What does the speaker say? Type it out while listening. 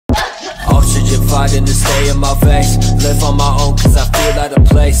oxygen fighting to stay in my veins. Live on my own cause I feel out of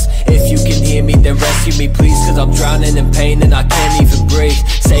place. If you can hear me then rescue me please, cause I'm drowning in pain and I can't even breathe.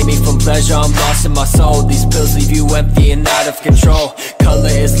 Save me from pleasure, I'm lost in my soul. These pills leave you empty and out of control. Color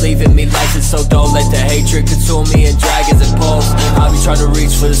is leaving me, life is so dull. Let the hatred consume me in dragons and poles. I'll be trying to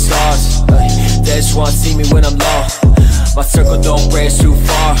reach for the stars, they just wanna see me when I'm low. My circle don't branch too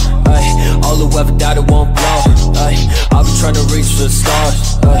far, all who ever doubted won't blow. I'll be trying to reach for the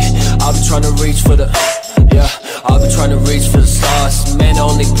stars, I'll be trying to reach for the, yeah, I'll be trying to reach for the stars. Man,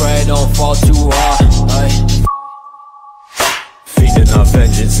 only pray don't fall too hard. Feeding on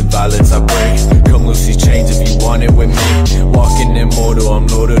vengeance and violence I bring. Come loose these chains if you want it with me. Walking immortal, I'm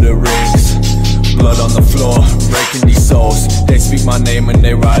Lord of the Rings. Blood on the floor, breaking these souls. They speak my name and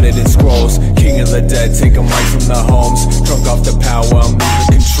they write it in scrolls. King of the dead, take them away from their homes. Drunk off the power, I'm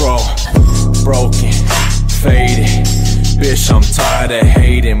losing control. Broken, faded, bitch, I'm tired of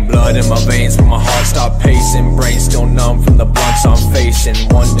hating. Blood in my veins, but my heart stopped pacing. Brain still numb from the blunts I'm facing.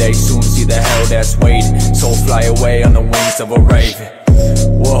 One day soon see the hell that's waiting. Soul fly away on the wings of a raven.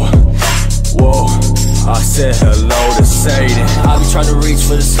 Whoa, whoa, I said hello to Satan. I'll be trying to reach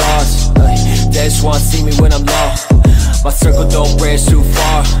for the stars, they just wanna see me when I'm low. My circle don't branch too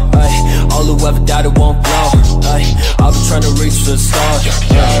far, all who ever doubted won't blow. I'll be trying to reach for the stars,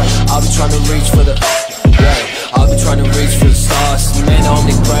 I'll be trying to reach for the, I'll be trying to reach for the stars. Man,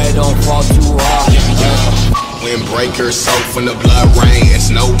 only pray don't fall too hard. Windbreaker, soak from the blood rain.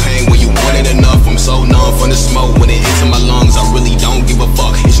 It's no pain when you want it enough. I'm so numb from the smoke when it hits in my lungs. I really don't give a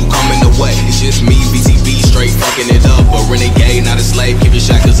fuck. Is you coming away? It's just me, BTB, straight fucking it up. A renegade, not a slave, keep your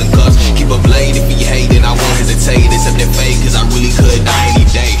shackles and cuffs. Keep a blade if you hate, then I won't hesitate. Accept that fate, cause I really could die any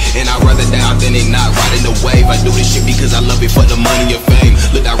day. And I'd rather die out than not riding the wave. I do this shit because I love it for the money or fame.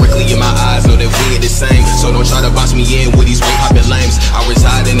 Look directly in my eyes, know that we ain't the same. So don't try to box me in with these way poppin' lames. I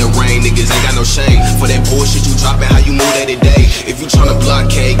reside in the rain, niggas ain't got no shame. For that bullshit you dropping, how you move that today? If you tryna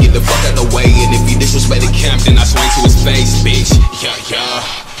blockade, get the fuck out the way. And if you disrespect the camp, then I swing to his face, bitch. Yeah, yeah,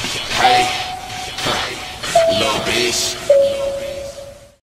 hey, little bitch.